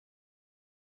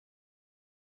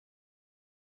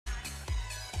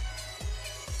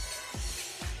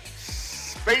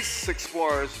Space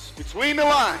Explorers, between the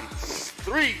lines.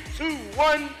 3, 2,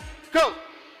 1, go!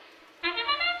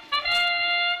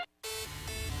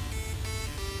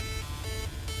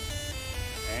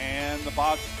 And the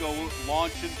bots go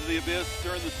launch into the abyss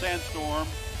during the sandstorm.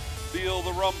 Feel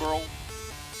the rumble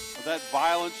of that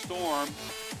violent storm.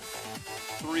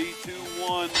 3, 2,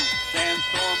 1,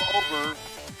 sandstorm over.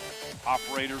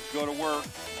 Operators go to work.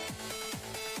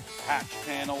 Hatch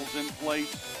panels in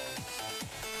place.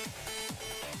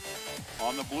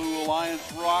 On the Blue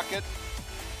Alliance rocket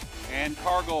and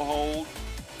cargo hold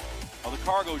of the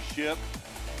cargo ship.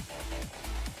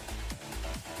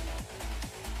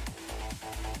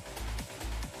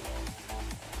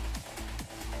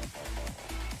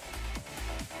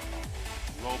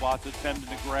 Robots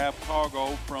attempting to grab cargo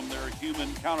from their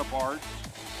human counterparts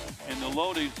in the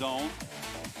loading zone.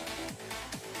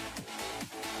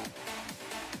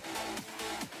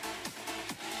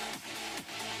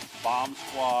 Bomb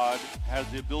Squad has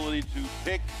the ability to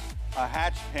pick a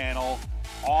hatch panel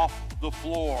off the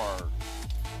floor.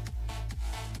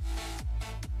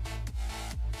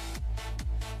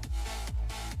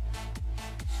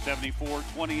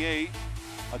 (7428)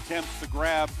 attempts to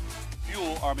grab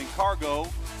cargo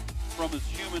from his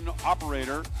human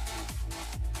operator.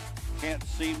 Can't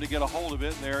seem to get a hold of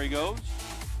it. There he goes.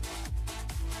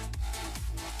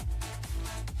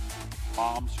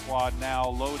 Bomb Squad now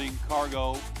loading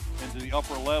cargo into the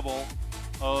upper level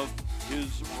of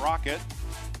his rocket,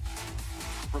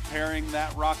 preparing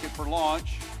that rocket for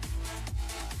launch.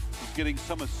 He's getting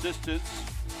some assistance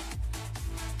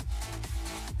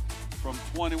from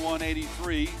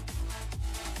 2183.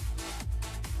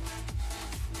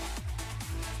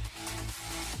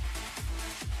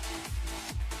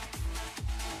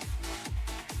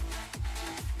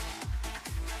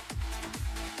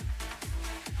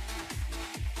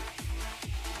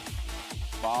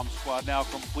 Bomb Squad now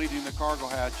completing the cargo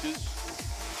hatches.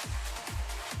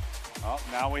 Oh,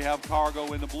 now we have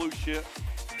cargo in the blue ship.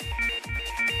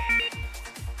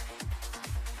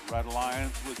 Red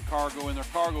Alliance with cargo in their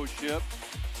cargo ship.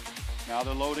 Now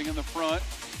they're loading in the front.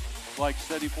 Like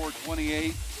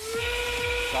 7428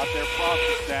 got their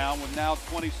process down with now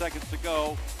 20 seconds to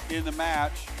go in the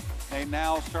match. They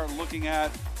now start looking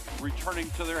at returning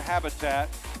to their habitat.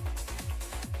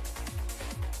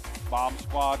 Bomb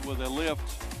Squad with a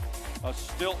lift, a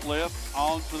stilt lift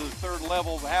onto the third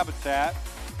level of habitat.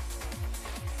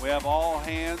 We have all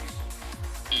hands.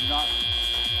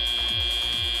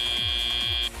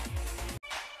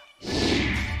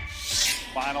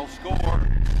 Final score.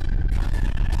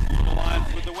 Blue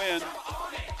Alliance with the win.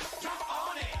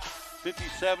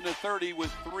 57-30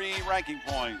 with 3 ranking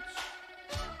points.